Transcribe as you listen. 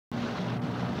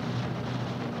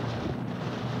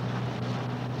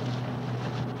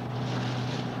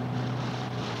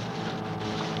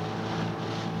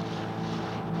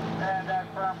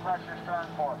firm pressure stern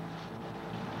port.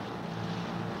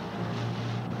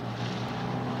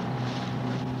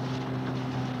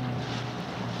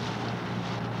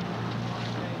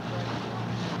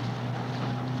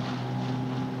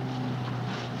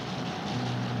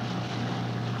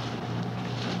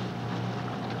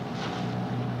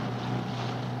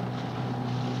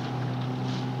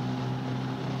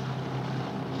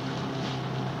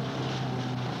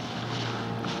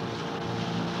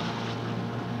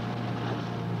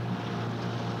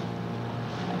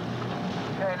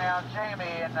 Okay, now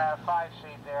Jamie in 5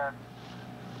 seat there.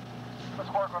 Let's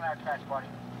work on that catch, buddy.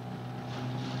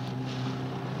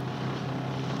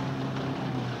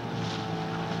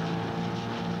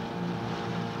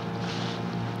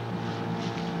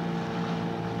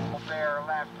 Bear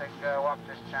left and go up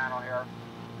this channel here.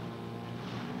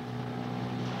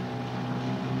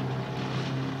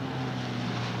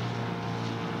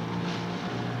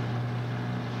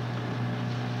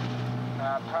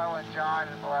 Poe and John,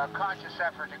 conscious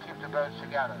effort to keep the boats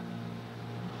together.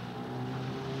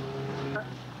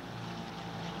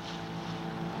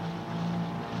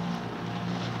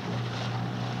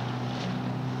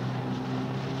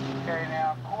 Okay,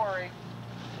 now Corey,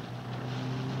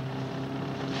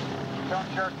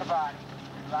 don't jerk the body.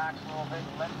 Relax a little bit,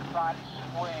 let the body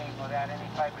swing without any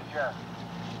type of jerk.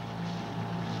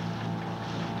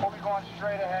 We'll be going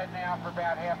straight ahead now for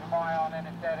about half a mile and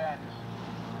then it dead ends.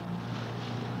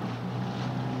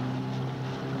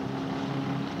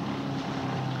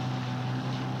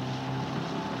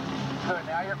 Good,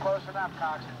 now you're close enough,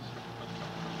 coxswains.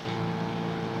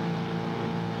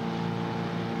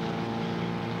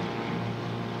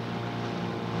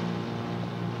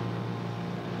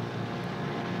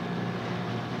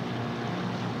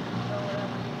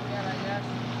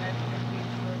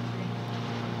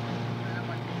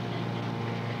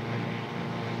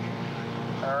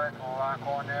 Eric, we'll lock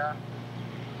on there.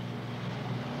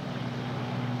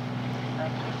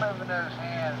 And keep moving those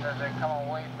hands as they come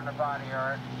away from the body,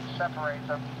 Eric. Separate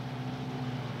them.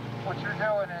 What you're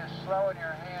doing is slowing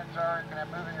your hands, Eric, and then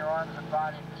moving your arms and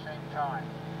body at the same time.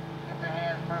 Keep the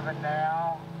hands moving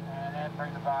now, and then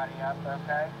bring the body up,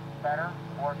 okay? Better?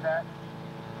 Work that.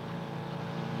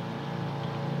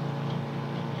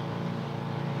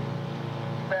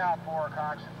 Bow 4,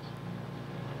 coxswains.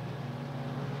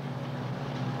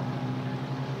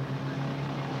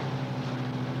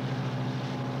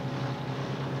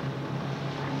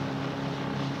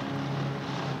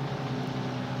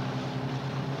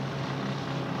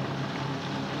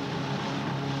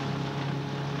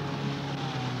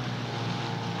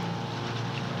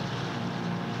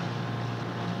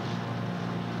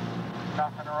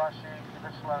 Nothing to rush in, keep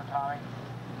it slow, Tommy.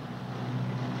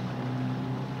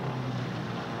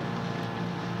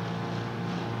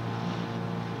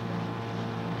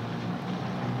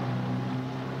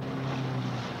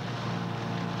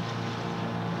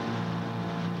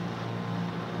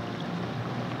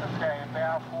 Okay, in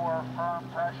bow 4, firm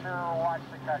pressure, watch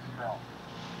the catch drill.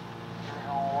 You're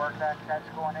going to work that catch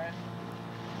going in.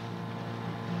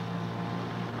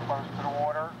 Close to the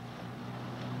water.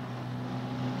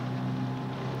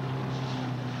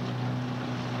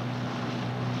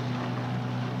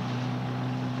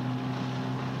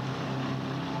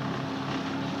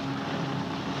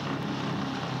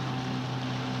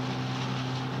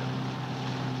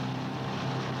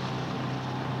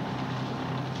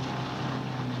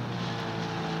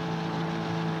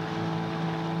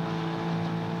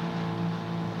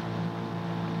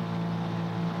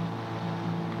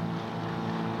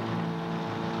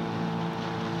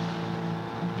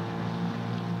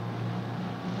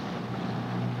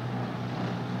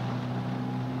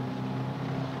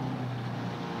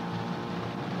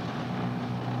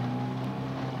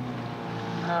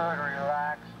 Good,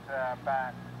 relaxed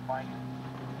back, Mike.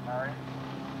 Murray,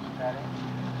 steady.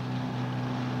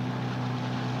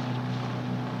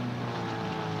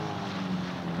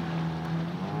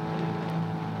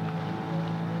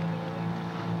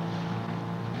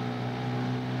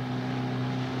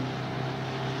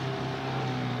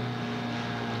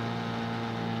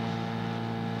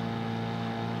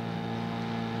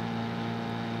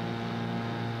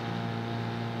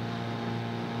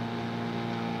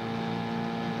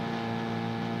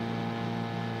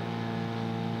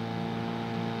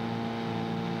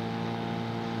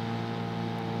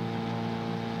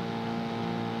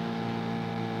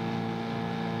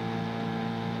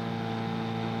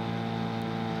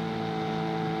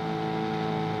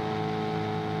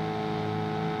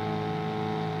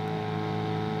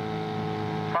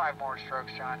 More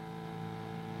strokes, John.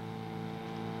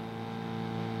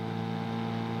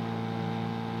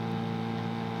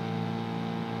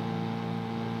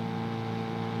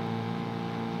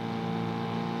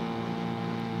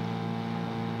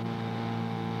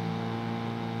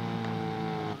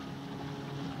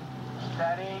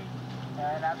 Steady,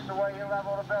 and that's the way you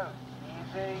level the boat.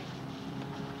 Easy.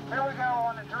 Here we go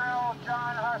on the drill.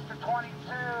 John Huster 22,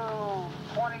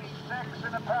 26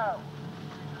 in the Poe.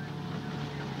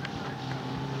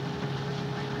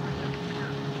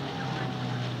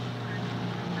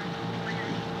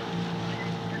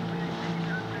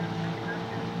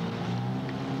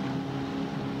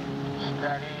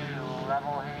 Steady,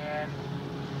 level hand.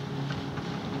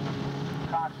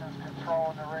 Coxswain's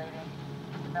controlling the rating.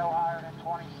 No higher than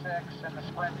 26 in the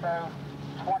sprint boat.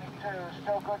 22,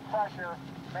 still good pressure.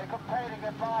 Make them pay to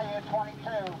get by you,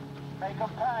 22. Make them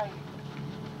pay.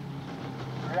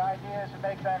 The idea is to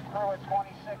make that crew at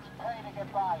 26 pay to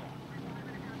get by you.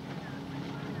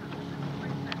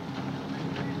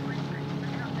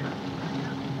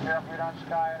 Careful you don't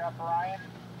sky it up, Ryan.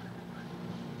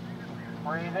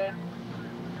 Breathe in.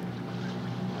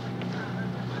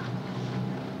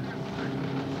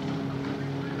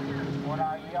 When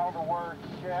I yell the word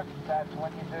shift, that's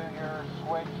when you do your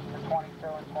switch to 22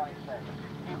 and 26.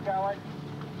 Keep going.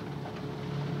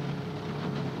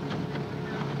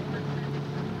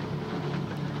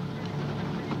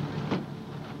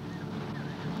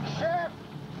 Shift!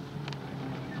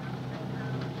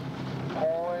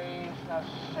 Poise. Now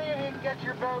see if you can get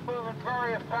your boat moving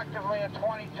very effectively at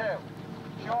 22.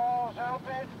 Jaws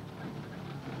open.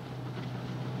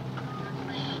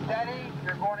 Steady.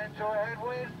 You're going into a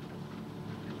headwind.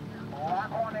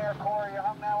 Lock on there, Corey. You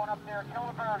hung that one up there. Kill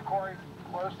the bird, Corey.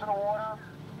 Close to the water.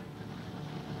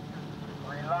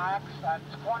 Relax. That's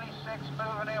 26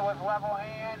 moving in with level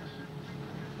hands.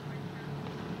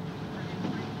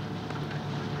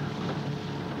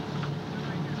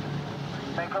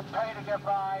 Make them pay to get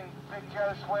by. Big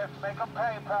Joe Swift. Make them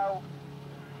pay, Poe.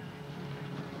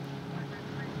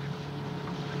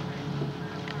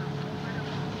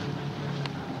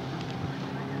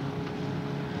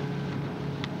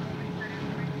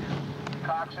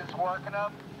 Coxswain's working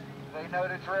them. They know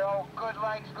the drill. Good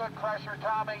legs, good pressure,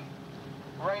 Tommy.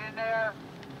 Right in there.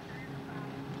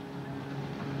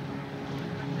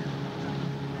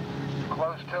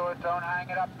 Close to it. Don't hang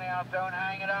it up now. Don't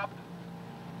hang it up.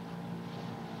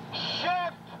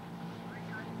 Shift!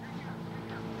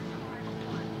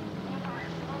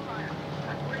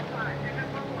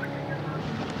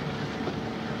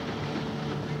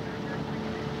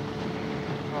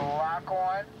 Lock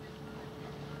on.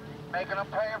 Making them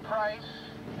pay a price.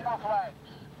 No flags.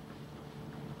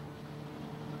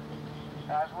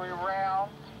 As we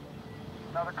round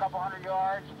another couple hundred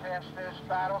yards past this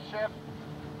battleship,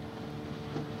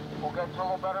 we'll get to a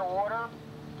little better water,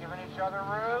 giving each other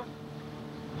room.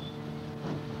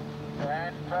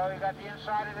 And so you got the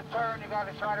inside of the turn, you got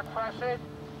to try to press it.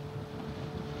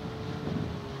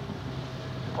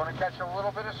 Going to catch a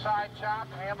little bit of side chop,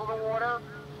 handle the water.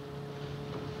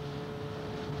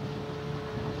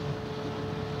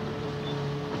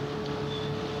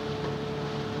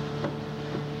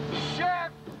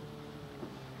 Shift!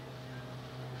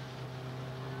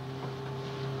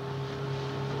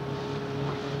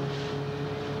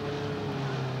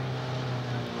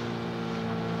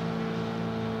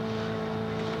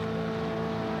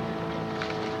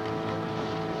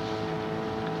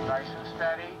 Nice and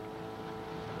steady.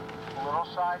 A little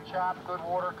side chop, good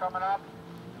water coming up.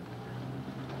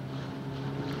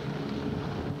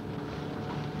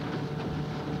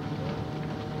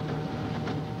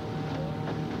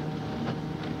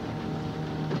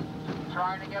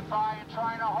 Trying to get by and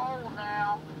trying to hold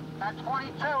now. At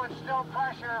 22, it's still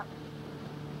pressure.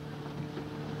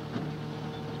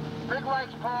 Big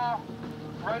legs, Paul.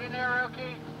 Right in there,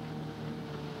 Okie.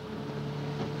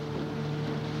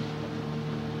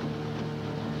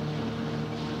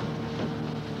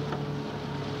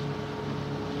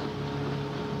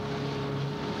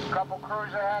 Couple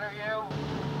crews ahead of you.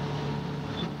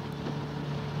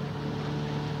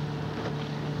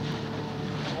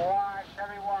 Wash,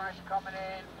 heavy wash coming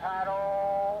in,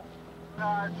 paddle,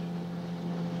 arch.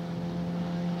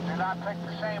 Do not pick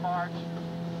the same arch.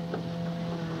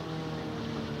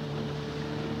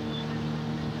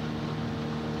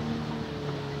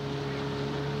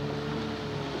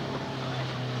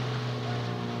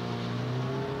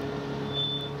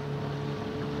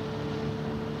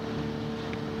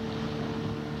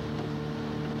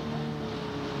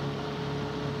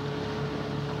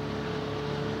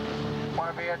 Want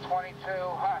to be at 22,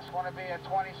 Huss. Want to be at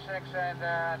 26 and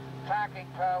tacking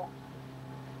Poe.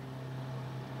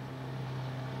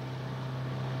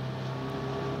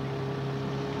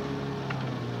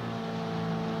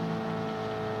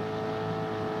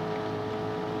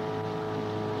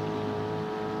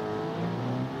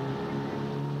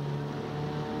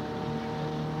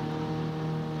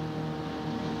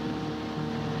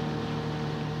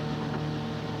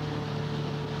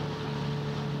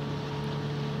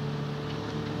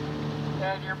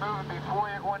 And you're moving before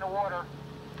you go in the water.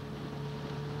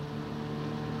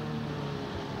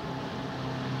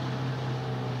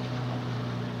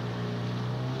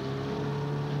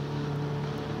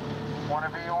 Want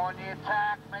to be on the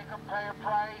attack, make them pay a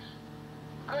price.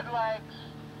 Good legs.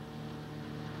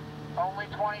 Only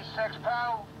 26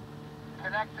 po.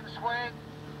 Connect and swing.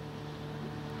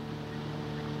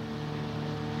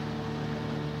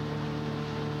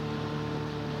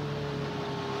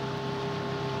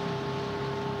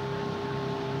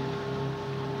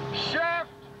 Shift.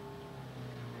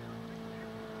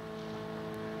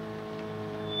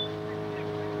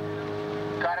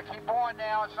 Gotta keep on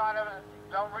now. It's not a,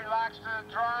 don't relax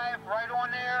the drive. Right on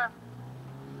there.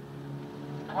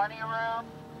 Plenty of room.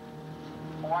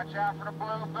 Watch out for the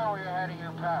blue buoy ahead of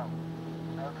you, Poe.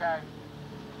 Okay.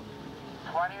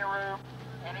 Plenty of room.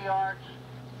 Any arch.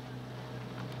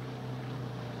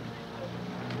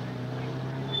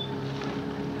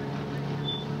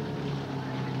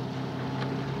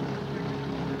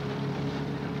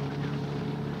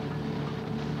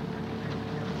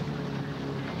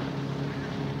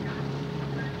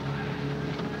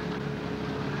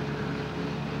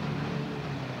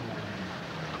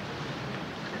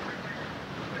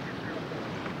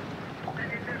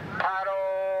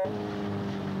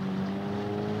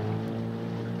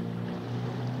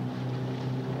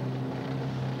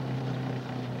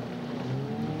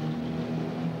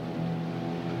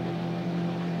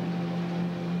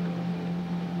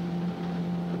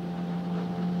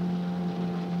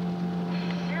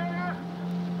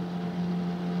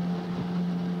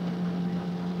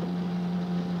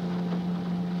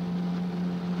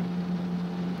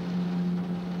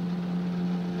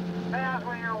 Now's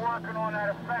when you're working on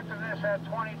that effectiveness at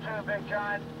 22, Big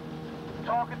John.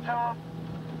 Talking to him,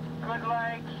 good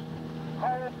legs,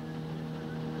 hold.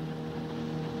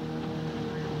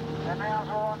 And now's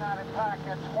we're on that attack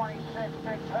at 26,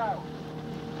 Big Toe.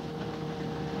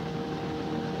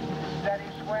 Steady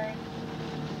swing.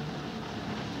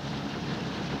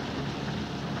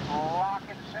 Lock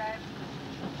and send.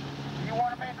 You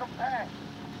want to make them pay.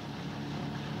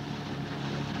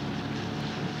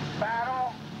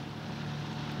 Battle.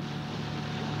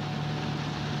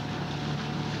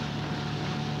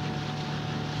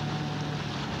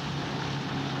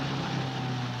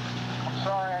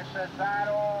 Sorry, I said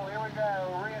battle. Here we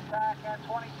go. Re-attack at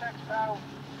 26, Poe.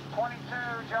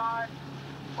 22, John.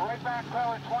 Right back,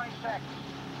 Poe, at 26.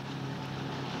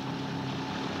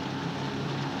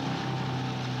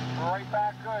 Right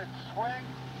back, good. Swing.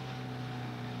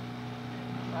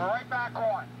 Right back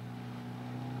on.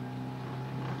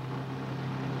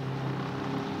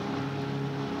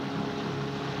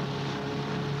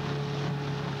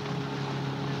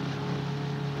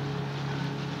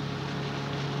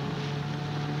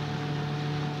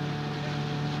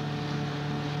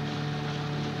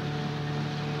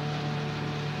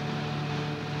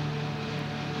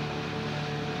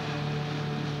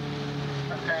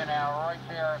 Okay, now right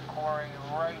there, Corey,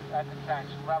 right at the catch,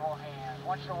 level hands.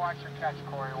 Once you watch your catch,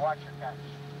 Corey, watch your catch.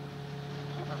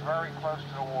 Keep it very close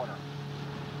to the water.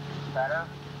 Better,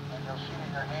 and you'll see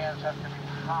that your hands have to be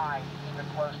high to keep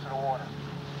it close to the water.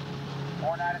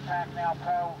 On that attack now,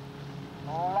 Poe.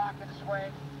 Lock and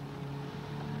swing.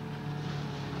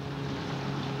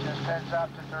 Just heads up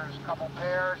that there's a couple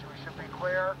pairs. We should be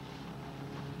clear.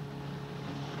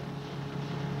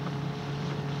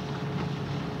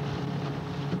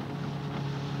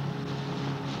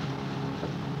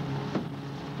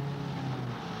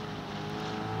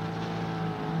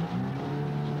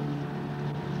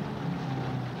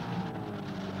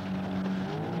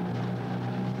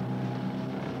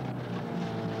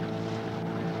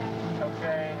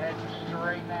 Okay, head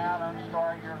straight now. Don't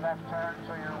start your left turn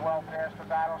until you're well past the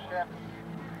battleship.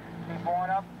 Keep going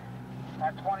up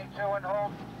at 22 and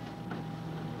hold.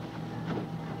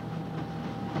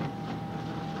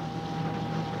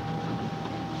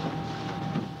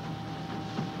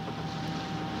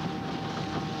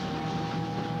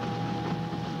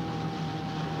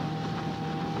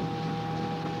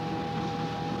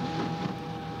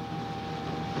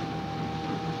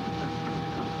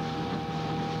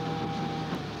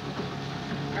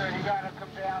 Good, you got to come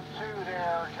down 2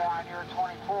 there, John. You're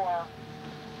 24.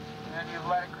 And then you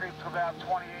let it creep to about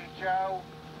 28, Joe.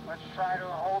 Let's try to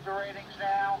hold the ratings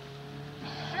now.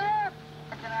 Shift!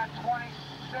 Looking at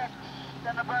 26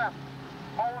 in the berth.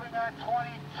 Holding at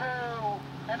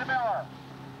 22 in the miller.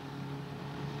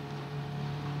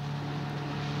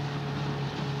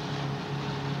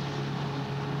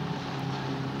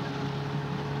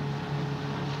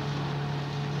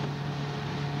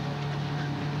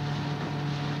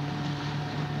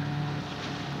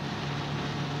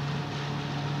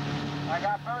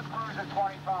 got both crews at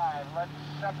 25. Let's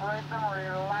separate them,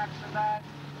 relax in that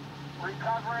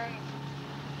recovery.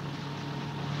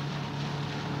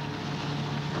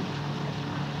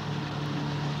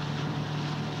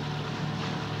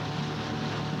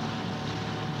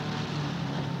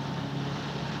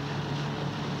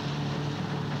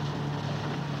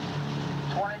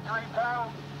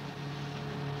 £23.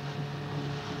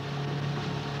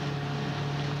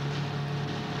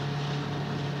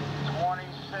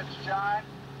 26, John.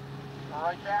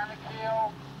 Right down the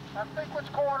keel. Now think what's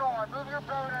going on. Move your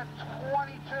boat at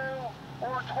 22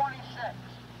 or 26.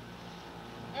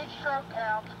 Each stroke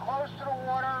counts. Close to the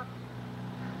water.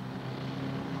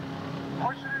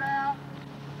 Pushing it out.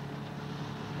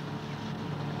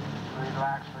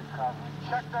 Relax, recovery.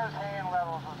 Check those hand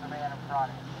levels with the man in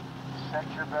front of you. Set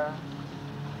your boat.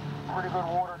 Pretty good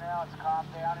water now. It's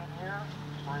calmed down in here.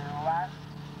 Just relax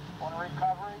on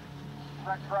recovery.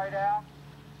 Stretch right out.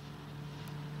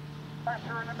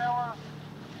 Pressure in the miller.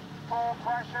 Full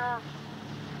pressure.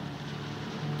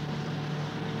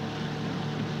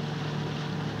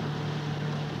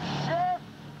 Shift.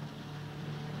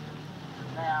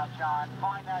 Now, John,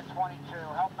 find that 22.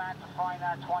 Help Matt to find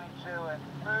that 22 and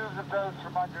move the boat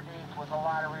from underneath with a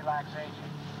lot of relaxation.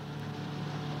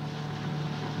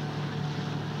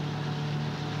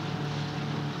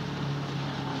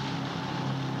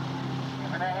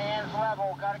 Keeping the hands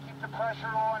level. Got to keep the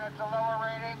pressure on. It's a lower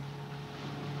rating.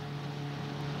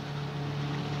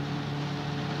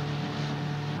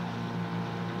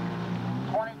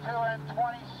 And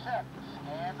 26.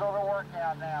 Handle the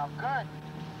workout now. Good.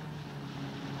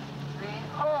 The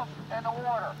oomph in the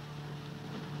water.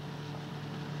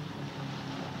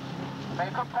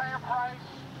 Make them pay a price.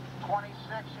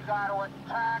 26 you got to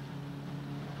attack.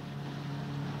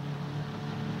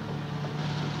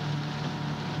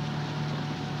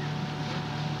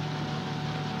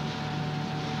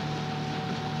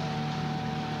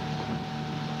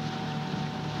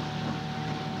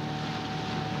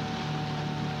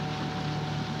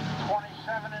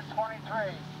 And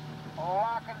 23.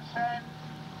 Lock and send.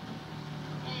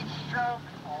 Each stroke.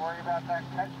 Don't worry about that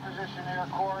catch position there,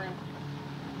 Corey.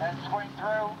 And swing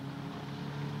through.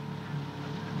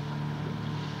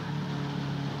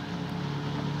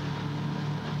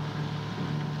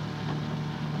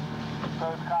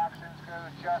 Both coxswains go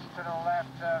just to the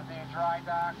left of the dry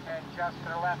dock and just to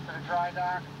the left of the dry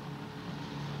dock.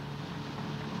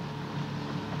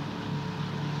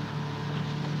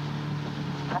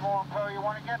 Come on, Poe, you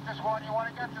want to get this one, you want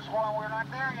to get this one. We're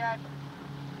not there yet.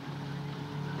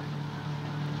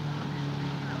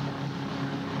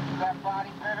 That body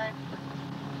pivot.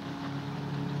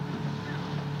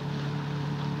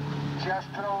 Just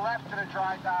to the left of the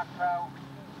dry dock, Poe.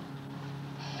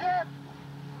 Shift.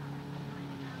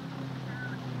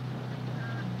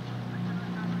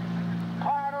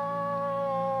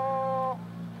 Paddle.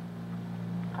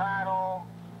 Paddle.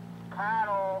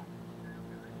 Paddle.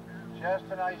 Just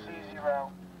a nice easy row.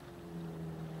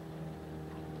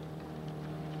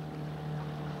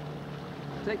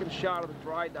 Taking a shot of the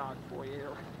dry dock for you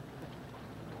here.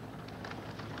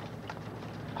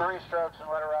 3 strokes and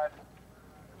let her ride.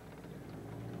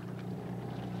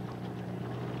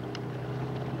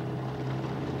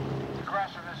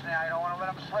 Aggressiveness now. You don't want to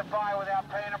let them slip by without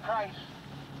paying a price.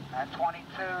 At 22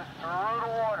 through the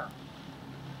water.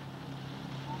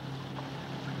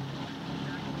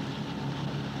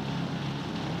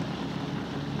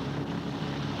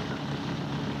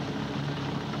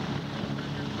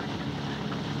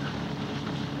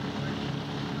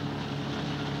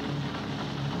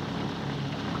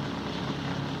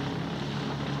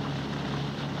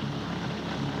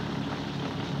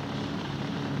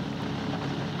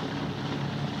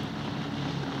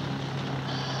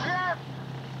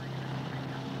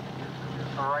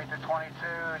 Right to 22,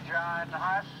 John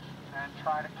Huss, and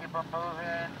try to keep them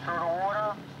moving through the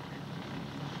water.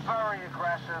 Very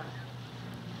aggressive,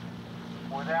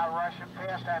 without rushing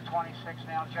past that 26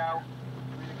 now, Joe.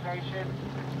 Communication.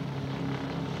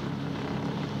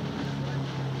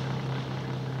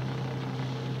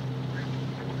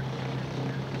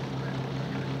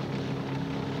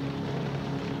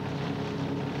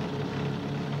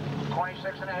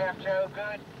 .26.5, Joe.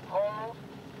 Good. Hold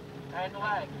and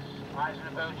legs. Eyes in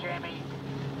the boat, Jamie.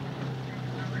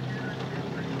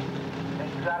 And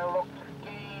you gotta look to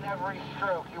gain every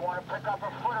stroke. You want to pick up a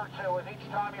foot or two with each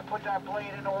time you put that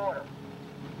blade in the water.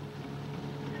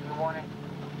 You want to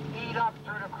eat up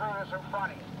through the crew that's in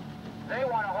front of you. They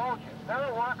want to hold you.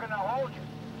 They're working to hold you.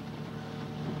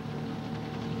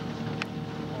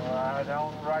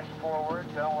 Don't rush forward.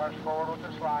 Don't rush forward with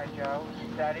the slide, Joe.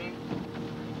 Steady.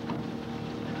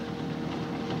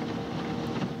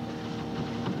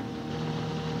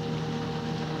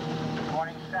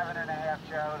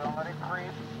 Joe. Don't let it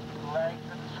creep. Legs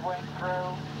and swing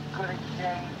through. Good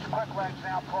exchange. Quick legs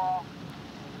now, Paul.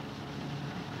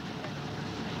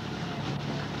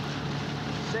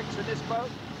 6 in this boat.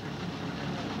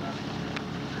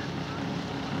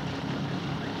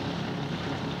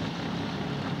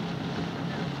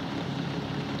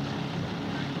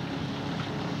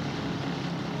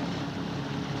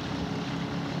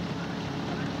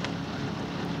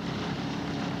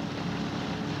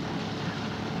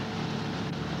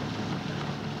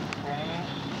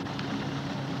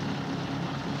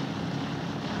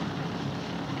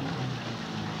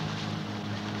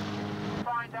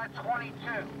 At 22.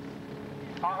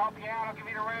 I'll help you out. I'll give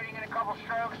you the rating in a couple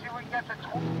strokes. See if we can get to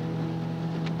 20.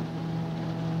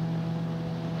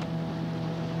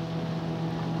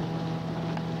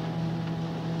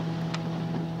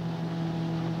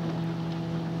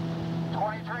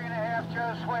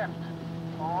 Joe Swift.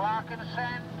 Lock and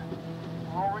send.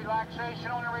 A little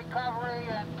relaxation on the recovery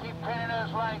and keep pinning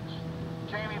those legs.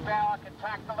 Jamie Ballack,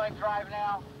 attack the leg drive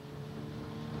now.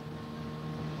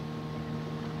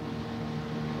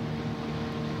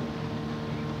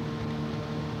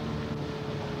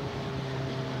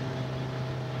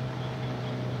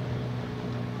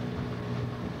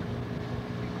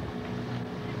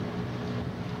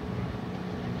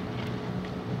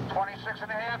 Six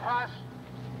and a half, Huss.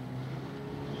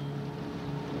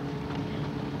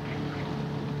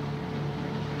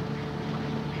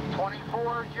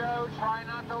 Joe, try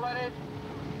not to let it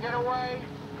get away.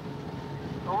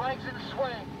 The legs in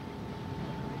swing.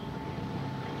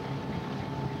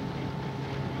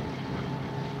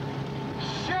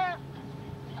 Shift!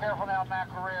 Careful now,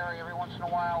 McElreary. Every once in a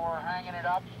while we're hanging it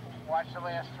up. Watch the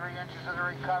last 3 inches of the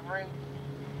recovery.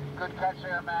 Good cuts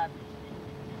there, Matt.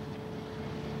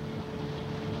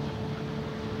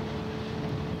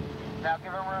 Now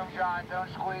give him room, John. Don't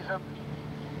squeeze him.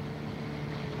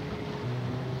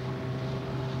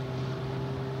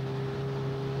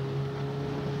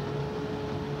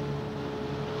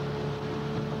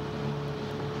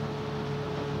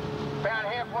 About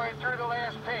halfway through the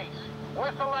last piece.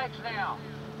 With the legs now.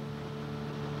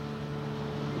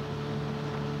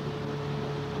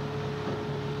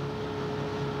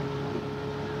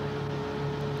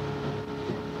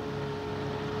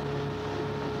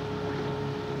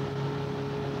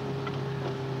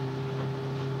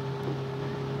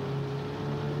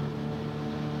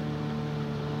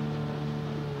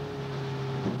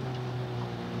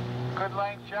 Good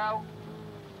length, Joe.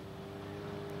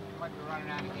 You might be running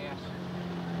out of gas.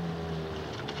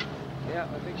 Yeah,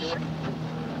 I think you're right.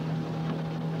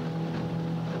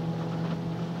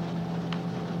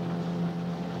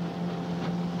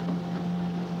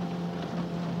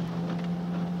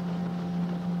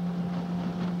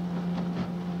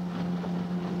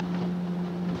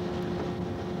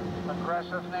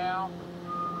 Aggressive now.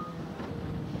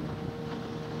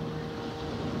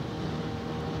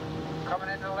 Coming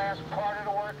into the last part of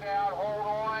the workout, hold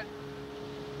on.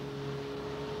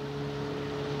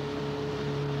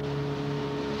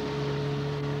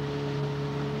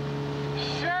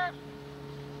 Shift!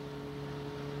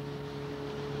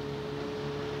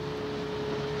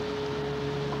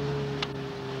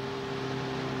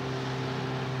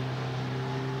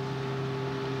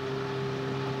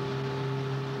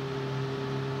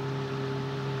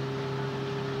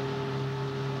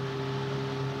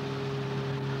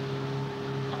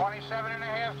 Seven and a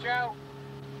half, Joe.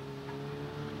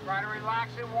 Try to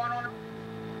relax it, one on him.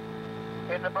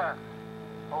 In the berth.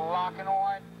 Locking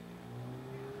on.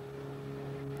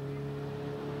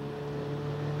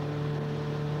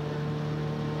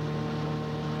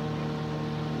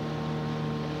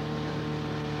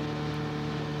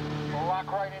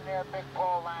 Lock right in there, big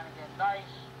Paul Lanigan. Nice.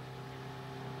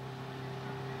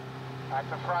 At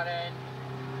the front end.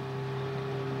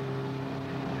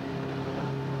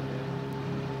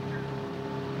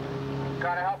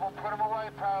 Gotta help them put them away,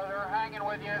 Poe. They're hanging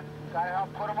with you. Gotta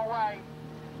help put them away.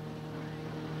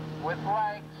 With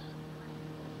legs.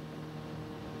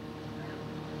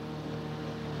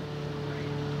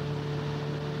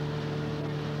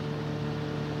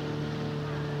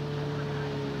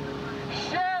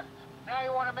 Shift! Now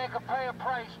you want to make them pay a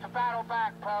price to battle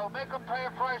back, Poe. Make them pay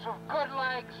a price with good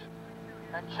legs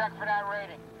and check for that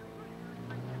rating.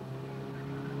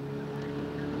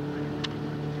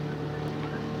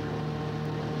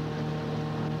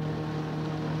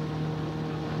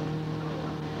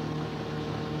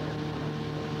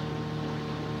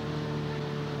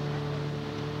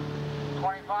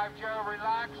 Joe,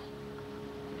 relax.